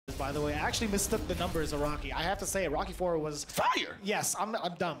by the way. I actually mistook the numbers of Rocky. I have to say, Rocky 4 was fire. Yes, I'm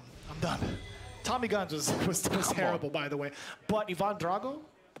done. I'm done. Tommy Guns was terrible, by the way. But Ivan Drago,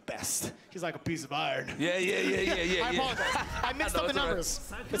 the best. He's like a piece of iron. Yeah. I apologize. I mixed up the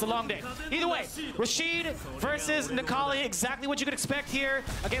numbers. It's a long day. Either way, Rashid versus Necalli, exactly what you could expect here.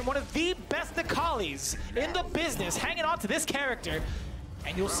 Again, one of the best Necallis in the business, hanging on to this character.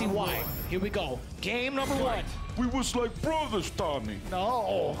 And you'll see why. Here we go. Game number 1. We was like brothers, Tommy.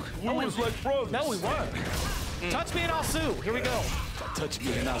 No. We was like brothers. No, we weren't. Touch me and I'll sue. Here we go. Touch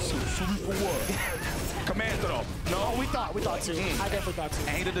me and I'll sue. Sue me for what? Command throw. No. Oh, we thought too. I definitely thought too.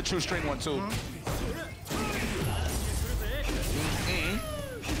 And he did the true string one too.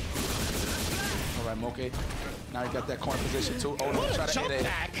 All right, Moke. Now he got that corner position too. Oh, no, try to hit it.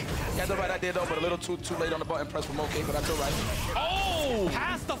 He had the right idea though, but a little too late on the button press for Moke, but that's all right. Oh!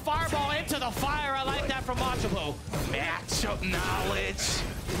 Pass the fireball into the fire. I like that from Machabo. Matchup knowledge.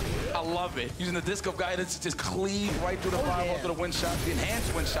 I love it. Using the disc of guidance to just cleave right through the fireball to the wind shot. The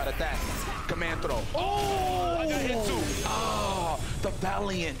enhanced wind shot at that. Command throw. Oh! I got hit too. Oh, the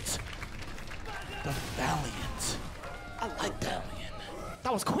Valiant. The Valiant. I like that.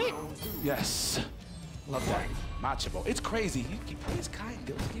 That was quick. Yes. Love that. Machabo. It's crazy. He plays kind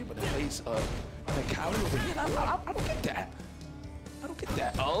of here, but he plays Necalli over here. I don't get that. I don't get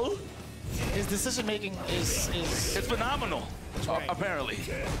that. Oh? His decision making is it's phenomenal. Right. Apparently.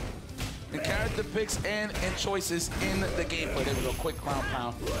 In character picks and choices in the gameplay. There we go. Quick ground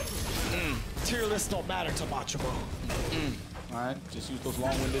pound. Tier lists don't matter to Machabo. All right, just use those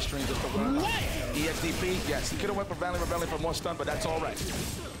long-winded strings just to run. EXDP, yes. He could have went for Valiant Rebellion for more stun, but that's all right.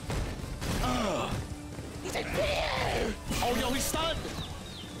 He's like, oh, yo, he's stunned.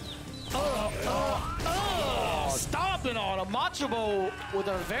 Stomping on him. Machabo with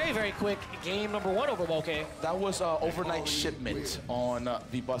a very, very quick game number 1 over Moke. That was overnight shipment on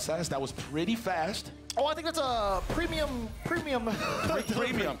the bus ass. That was pretty fast. Oh, I think that's a premium. Premium, yes,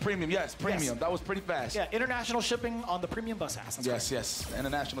 premium. Yes. That was pretty fast. Yeah, international shipping on the premium bus ass. Yes.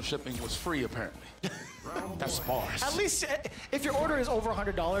 International shipping was free, apparently. That's sparse. At least if your order is over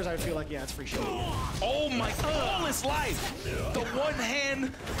 $100, I feel like, yeah, it's free shipping. Oh my God, all his life. The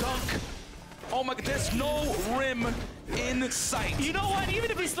one-hand dunk. Oh my God, there's no rim in sight. You know what?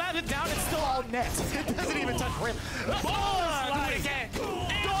 Even if he slams it down, it's still all net. It doesn't even touch rim. Do it again.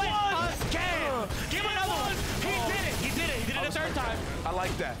 Give another one. He did it. He did it a third time. I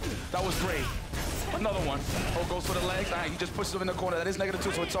like that. That was great. Another one. Oh, goes for the legs. All right, he just pushes him in the corner. That is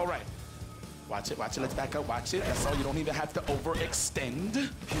 -2, so it's all right. Watch it. Let's back up. Watch it. That's all. You don't even have to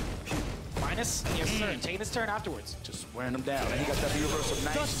overextend. Minus? Yes, sir. Taking his turn afterwards. Just wearing him down. And he got that reversal.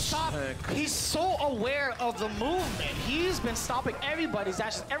 Nice. Stop. He's so aware of the movement. He's been stopping everybody's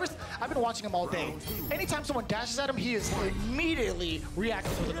dashes. I've been watching him all day. Anytime someone dashes at him, he is immediately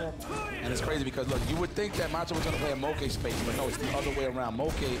reacting to the normal. And it's crazy because, look, you would think that Machabo was going to play in Moke space, but no, it's the other way around.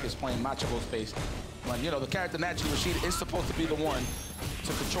 Moke is playing Machabo space. When, you know, the character naturally, Rashid, is supposed to be the one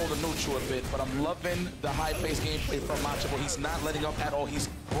to control the neutral a bit, but I'm loving the high-paced gameplay from Machabo. He's not letting up at all. He's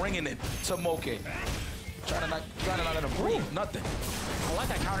bringing it to Moke. Trying to not let him breathe. Nothing. I like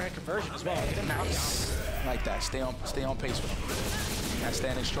that counter hit conversion as well. Nice. Like that. Stay on pace with him. That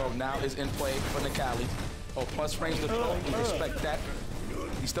standing stroke now is in play for Necalli. Oh, plus range to throw. We respect that.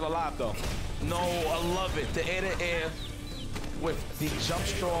 He's still alive though. No, I love it. The air-to-air with the jump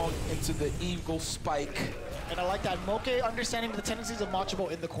strong into the eagle spike. And I like that. Moke understanding the tendencies of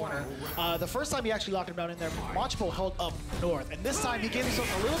Machabo in the corner. The first time he actually locked him down in there, Machabo held up north. And this time he gave himself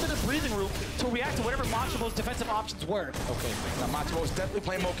a little bit of breathing room to react to whatever Machabo's defensive options were. Okay, now Machabo is definitely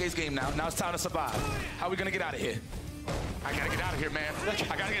playing Moke's game now. Now it's time to survive. How are we gonna get out of here? I gotta get out of here, man.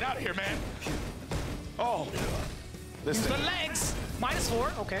 I gotta get out of here, man. Oh. Listen. The legs.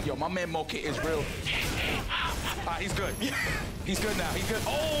 -4. Okay. Yo, my man Moke is real. He's good. He's good now. He's good.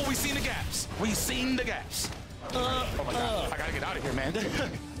 Oh, we seen the gaps. We seen the gaps. Oh my God. I gotta get out of here, man.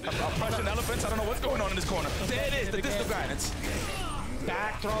 I'm pressing elephants. I don't know what's going on in this corner. There it is. The disc of guidance.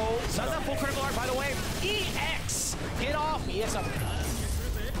 Back throw. Does that full critical art, by the way? EX. Get off me. It's a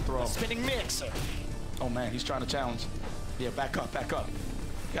throw. Spinning mixer. Oh man, he's trying to challenge. Yeah, back up, back up.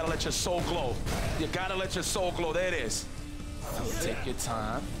 You gotta let your soul glow. You gotta let your soul glow. There it is. Take your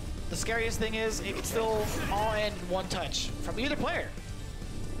time. The scariest thing is it can still all end in one touch from either player.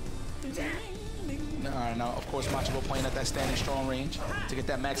 All right, now, of course, Machabo playing at that standing strong range to get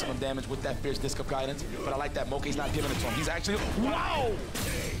that maximum damage with that fierce disc of guidance. But I like that Moke's not giving it to him. He's actually, wow!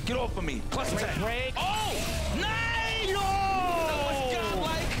 Get off of me. Clutch attack. Break. Oh! Nice! No!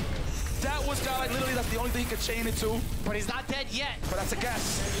 That was godlike. Literally, that's the only thing he could chain it to. But he's not dead yet. But that's a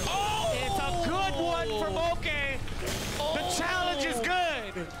guess. Oh! It's a good one for Moke. Oh. The challenge is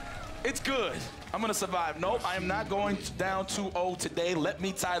good. It's good. I'm going to survive. Nope, I am not going down 2-0 today. Let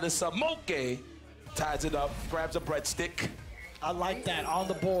me tie this up. Moke ties it up, grabs a breadstick. I like that on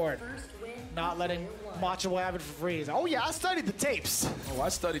the board. Not letting Machabo have it for free. Oh, yeah, I studied the tapes. Oh, I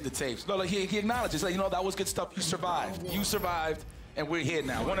studied the tapes. No, like, he acknowledges, like, you know, that was good stuff. You survived. You survived, and we're here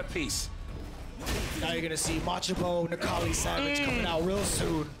now. One apiece. Now you're going to see Machabo, Necalli, Savage coming out real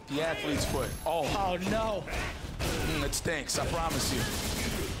soon. The athlete's foot. Oh, no. It stinks, I promise you.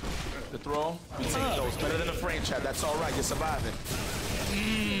 The throw, we take those. Better than a frame trap. That's all right. You're surviving.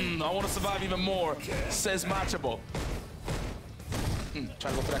 I want to survive even more, says Machabo.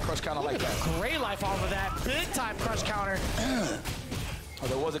 Trying to go for that crush counter like that. Great life off of that. Big time crush counter. Oh,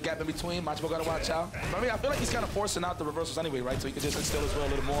 there was a gap in between. Machabo got to watch out. I mean, I feel like he's kind of forcing out the reversals anyway, right? So he could just instill his will a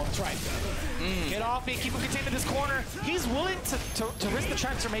little more. That's right. Get off me. Keep him contained in this corner. He's willing to risk the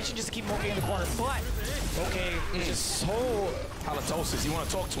transformation just to keep Moke in the corner. But Moke is just so halitosis. You want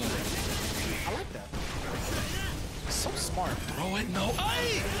to talk to him. I like that. So smart. Throw it. No.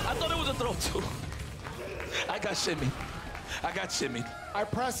 Ay! I thought it was a throw, too. I got shimmy. I got shimmy. I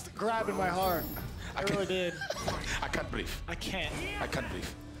pressed grab in my heart. I really did. I can't breathe. I can't. I can't breathe.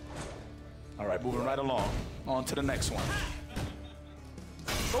 All right, moving right along. On to the next one.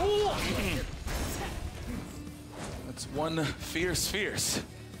 Oh! That's one fierce.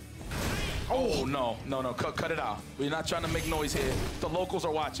 Oh, no. Cut it out. We're not trying to make noise here. The locals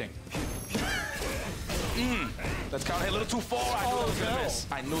are watching. That's kind of a little too far. I knew that was going to miss.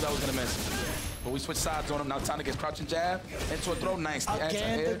 I knew that was going to miss. But we switch sides on him. Now time to get crouching jab into a throw. Nice.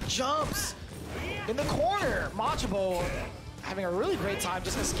 Again, the jumps in the corner. Machabo having a really great time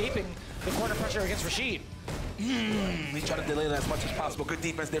just escaping the corner pressure against Rashid. He tried to delay that as much as possible. Good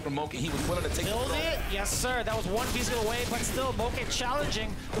defense there from Moke. He was willing to take Build it. Yes, sir. That was one piece away, but still Moke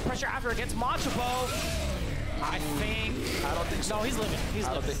challenging the pressure after against Machabo. I don't think so. No, he's living.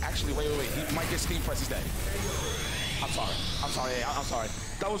 I don't think. Actually, wait. He might get steam press. He's dead. I'm sorry.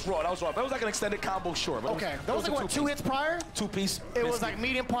 That was raw. That was like an extended combo short. Okay. That was like, what, 2 hits prior? 2-piece. It was like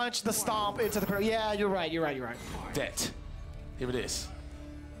medium punch, the stomp into the... Yeah, you're right. Dead. Here it is.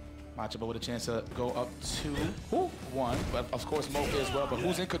 Machabo with a chance to go up 2-1. But, of course, Moke as well. But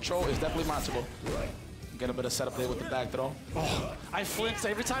who's in control is definitely Machabo. Get a bit of setup there with the back throw. Oh, I flinched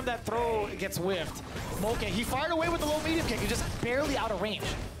every time that throw gets whiffed. Moke, he fired away with the low medium kick. He's just barely out of range.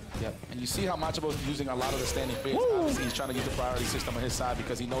 Yep, and you see how Machabo is using a lot of the standing phase. Obviously, he's trying to use the priority system on his side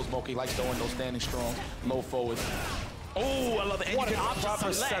because he knows Moke likes throwing those standing strong, low forward. Oh, I love it. And you get the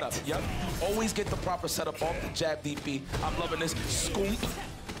proper setup. Yep, always get the proper setup off the jab DP. I'm loving this. Scoop.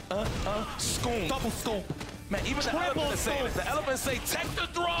 Scoop. Double scoop. Man, even the elephant is saying it. The elephant say, take the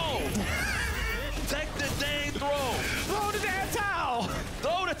throw. Take the dang throw. Throw the damn towel.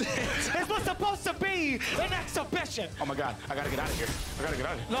 Throw the damn towel. It's what's supposed to be an exhibition. Oh my God, I gotta get out of here.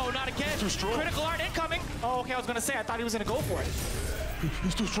 No, not again. Too strong. Critical art incoming. Oh, okay, I was gonna say, I thought he was gonna go for it.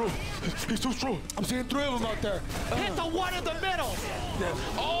 He's too strong. I'm seeing 3 of them out there. Hit the one in the middle. Yeah.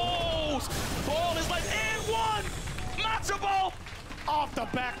 Oh, ball is like, and one. Machabo. Off the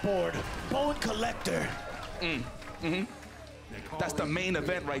backboard. Bone collector. That's the main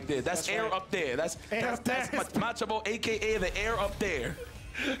event right there. That's air right. Up there. That's Machabo, a.k.a. the air up there.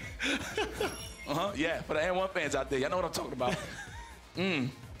 Yeah, for the N1 fans out there. Y'all know what I'm talking about.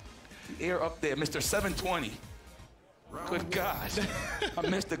 Air up there, Mr. 720. Good God. I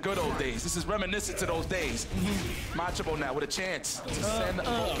miss the good old days. This is reminiscent to those days. Machabo now with a chance to send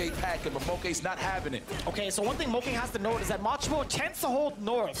Moke packing, but Moke's not having it. Okay, so one thing Moke has to note is that Machabo tends to hold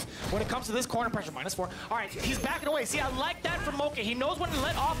north when it comes to this corner pressure, -4. All right, he's backing away. See, I like that from Moke. He knows when to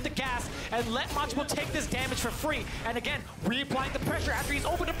let off the gas and let Machabo take this damage for free. And again, reapplying the pressure after he's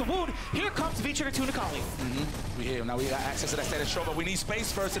opened up the wound. Here comes V-Trigger to Necalli. We here. Now we got access to that standing show, but we need space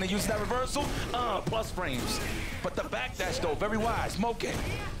first, and then use that reversal. Plus frames. But the backdash, though, very wise. Moke.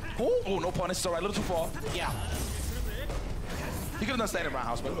 Oh, no punish. It's all right. A little too far. Yeah. He could have done standing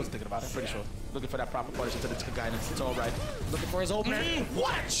roundhouse, but he wasn't thinking about it. I'm pretty sure. Looking for that proper punish into the guidance. It's all right. Looking for his opener.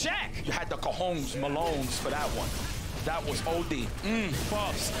 What a check! You had the Cajones Malones for that one. That was OD.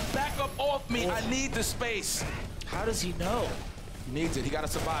 Buffs. Back up off me. I need the space. How does he know? He needs it. He got to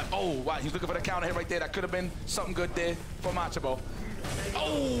survive. Oh, wow. He's looking for the counter hit right there. That could have been something good there for Machabo.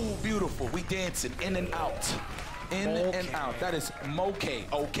 Oh, beautiful. We dancing in and out. In and out. That is Moke,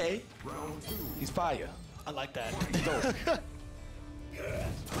 okay? He's fire. I like that. Dope.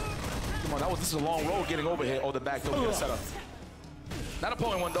 Come on, this is a long road getting over here. Oh, the back door set up. Not a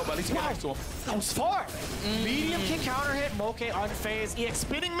pulling one, though, but at least he got next to him. That was far. Medium kick counter hit, Moke unfazed. EX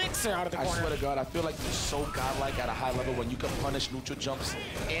spinning mixer out of the corner. I swear to God, I feel like you're so godlike at a high level when you can punish neutral jumps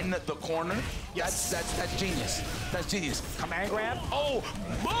in the corner. Yes. That's genius. That's genius. Command grab. Oh,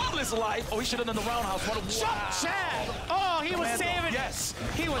 marvelous life. Oh, he should have done the roundhouse. What a Chad. Oh, he was saving it. Yes.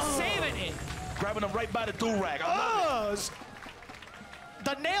 He was saving it. Grabbing him right by the do-rag. I love it.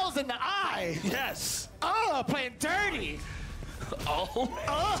 The nails in the eye. Yes. Oh, playing dirty.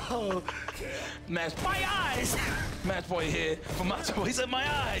 Oh. Match my eyes. Match point here for Machabo. He said my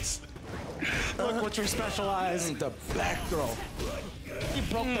eyes. Look what your special eyes. The back throw. He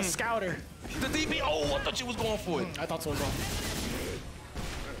broke the scouter. The DB. Oh, I thought you was going for it. I thought so as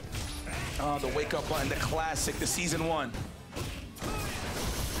well. The wake up button, the classic, the season 1.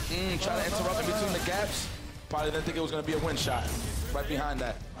 Trying to interrupt in between the gaps. Probably didn't think it was going to be a win shot. Right behind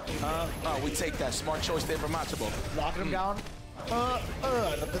that. Oh, we take that. Smart choice there for Machabo. Locking him down.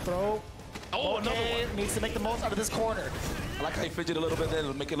 The throw. Oh, another one. Needs to make the most out of this corner. I like how he fidgeted a little bit there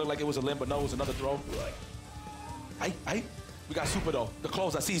to make it look like it was a limb, but no, it was another throw. We got super, though. The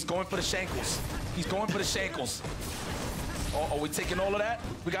close, I see he's going for the shankles. He's going for the shankles. Oh, are we taking all of that?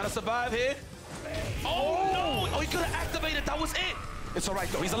 We got to survive here. Oh, no. Oh, he could have activated. That was it. It's all right,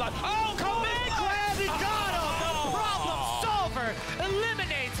 though. He's alive. Oh, come in. Grab, he got him. The problem solver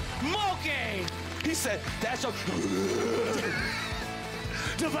eliminates Moke. He said, that's a...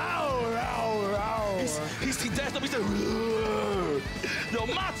 Devour. He dashed up, he said, yo,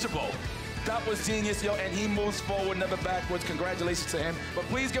 Machabo. That was genius, yo, and he moves forward, never backwards. Congratulations to him. But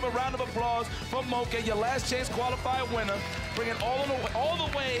please give a round of applause for Moke, your last chance qualifier winner, bringing all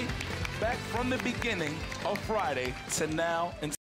the way back from the beginning of Friday to now.